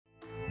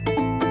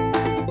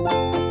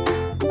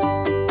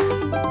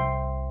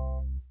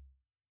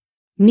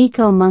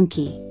Miko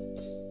monkey.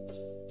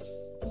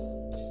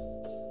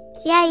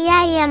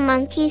 Yeah,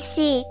 monkey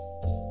see.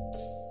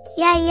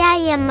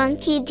 Yeah,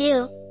 monkey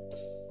do.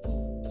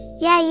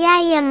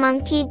 Yeah,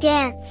 monkey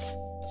dance.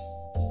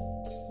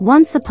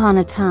 Once upon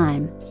a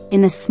time,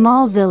 in a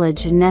small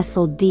village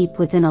nestled deep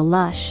within a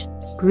lush,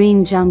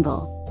 green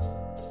jungle,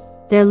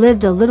 there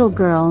lived a little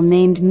girl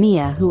named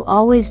Mia who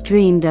always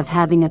dreamed of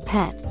having a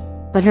pet,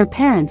 but her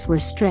parents were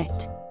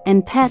strict,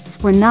 and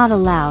pets were not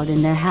allowed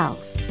in their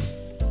house.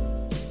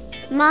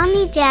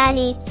 Mommy,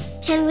 Daddy,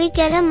 can we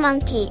get a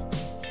monkey?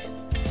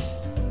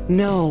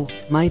 No,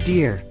 my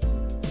dear.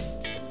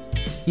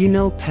 You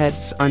know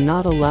pets are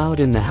not allowed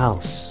in the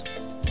house.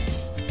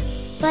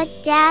 But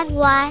Dad,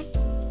 why?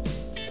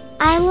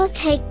 I will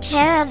take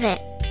care of it.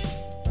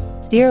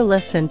 Dear,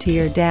 listen to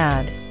your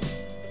dad.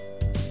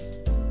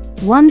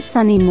 One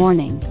sunny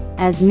morning,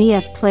 as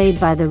Mia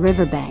played by the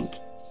riverbank,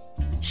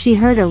 she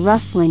heard a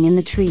rustling in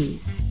the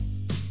trees.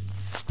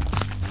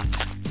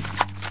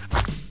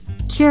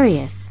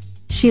 Curious,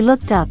 she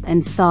looked up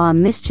and saw a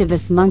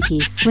mischievous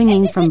monkey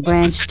swinging from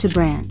branch to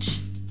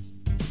branch.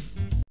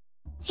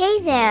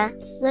 Hey there,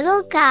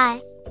 little guy.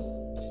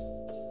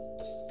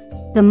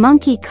 The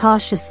monkey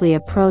cautiously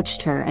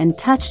approached her and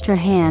touched her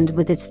hand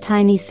with its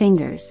tiny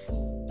fingers.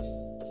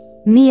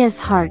 Mia's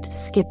heart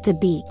skipped a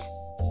beat.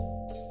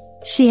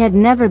 She had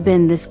never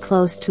been this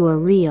close to a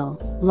real,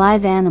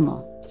 live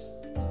animal.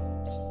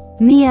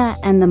 Mia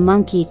and the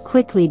monkey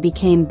quickly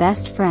became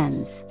best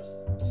friends.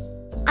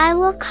 I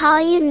will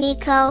call you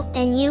Miko,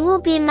 and you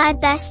will be my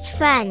best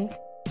friend.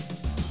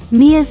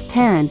 Mia's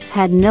parents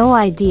had no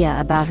idea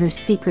about her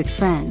secret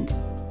friend,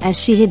 as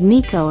she hid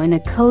Miko in a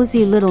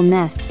cozy little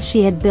nest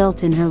she had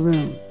built in her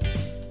room.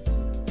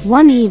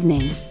 One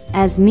evening,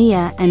 as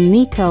Mia and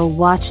Miko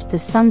watched the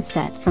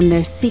sunset from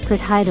their secret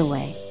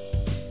hideaway.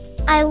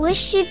 I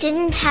wish you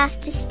didn't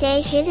have to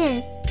stay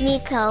hidden,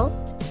 Miko.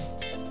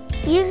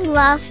 You'd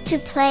love to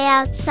play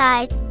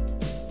outside.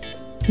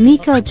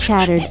 Miko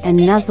chattered and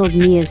nuzzled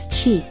Mia's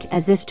cheek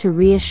as if to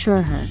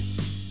reassure her.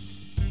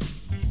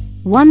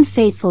 One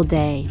fateful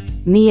day,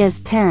 Mia's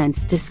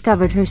parents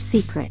discovered her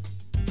secret.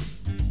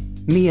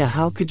 Mia,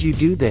 how could you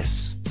do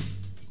this?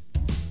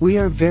 We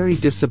are very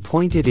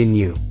disappointed in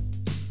you.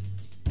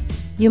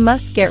 You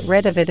must get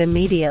rid of it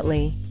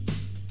immediately.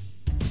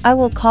 I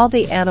will call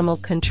the animal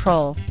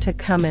control to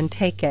come and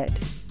take it.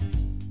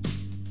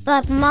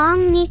 But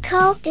Mom,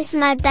 Miko is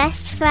my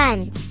best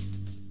friend.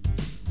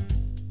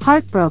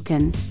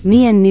 Heartbroken,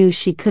 Mia knew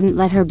she couldn't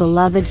let her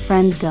beloved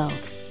friend go.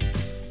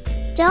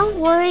 Don't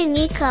worry,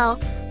 Miko.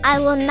 I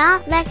will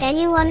not let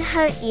anyone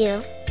hurt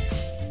you.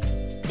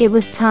 It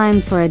was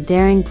time for a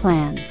daring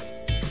plan.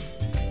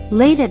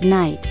 Late at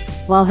night,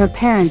 while her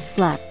parents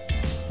slept,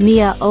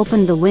 Mia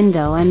opened the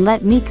window and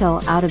let Miko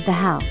out of the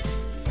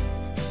house.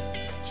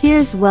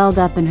 Tears welled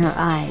up in her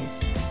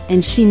eyes,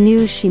 and she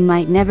knew she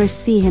might never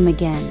see him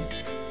again.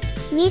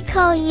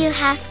 Miko, you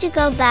have to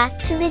go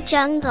back to the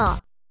jungle.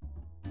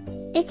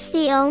 It's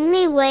the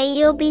only way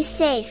you'll be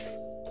safe.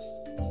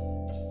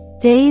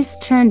 Days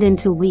turned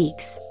into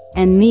weeks,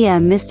 and Mia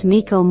missed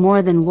Miko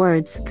more than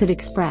words could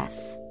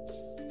express.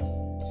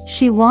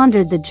 She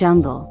wandered the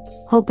jungle,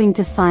 hoping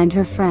to find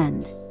her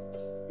friend.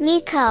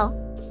 Miko.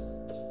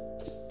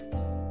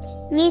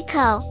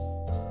 Miko.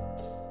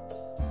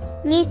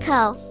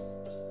 Miko.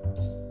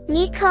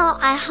 Miko,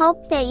 I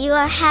hope that you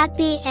are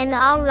happy and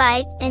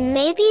alright, and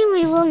maybe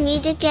we will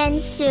meet again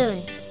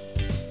soon.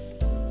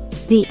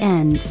 The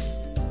end.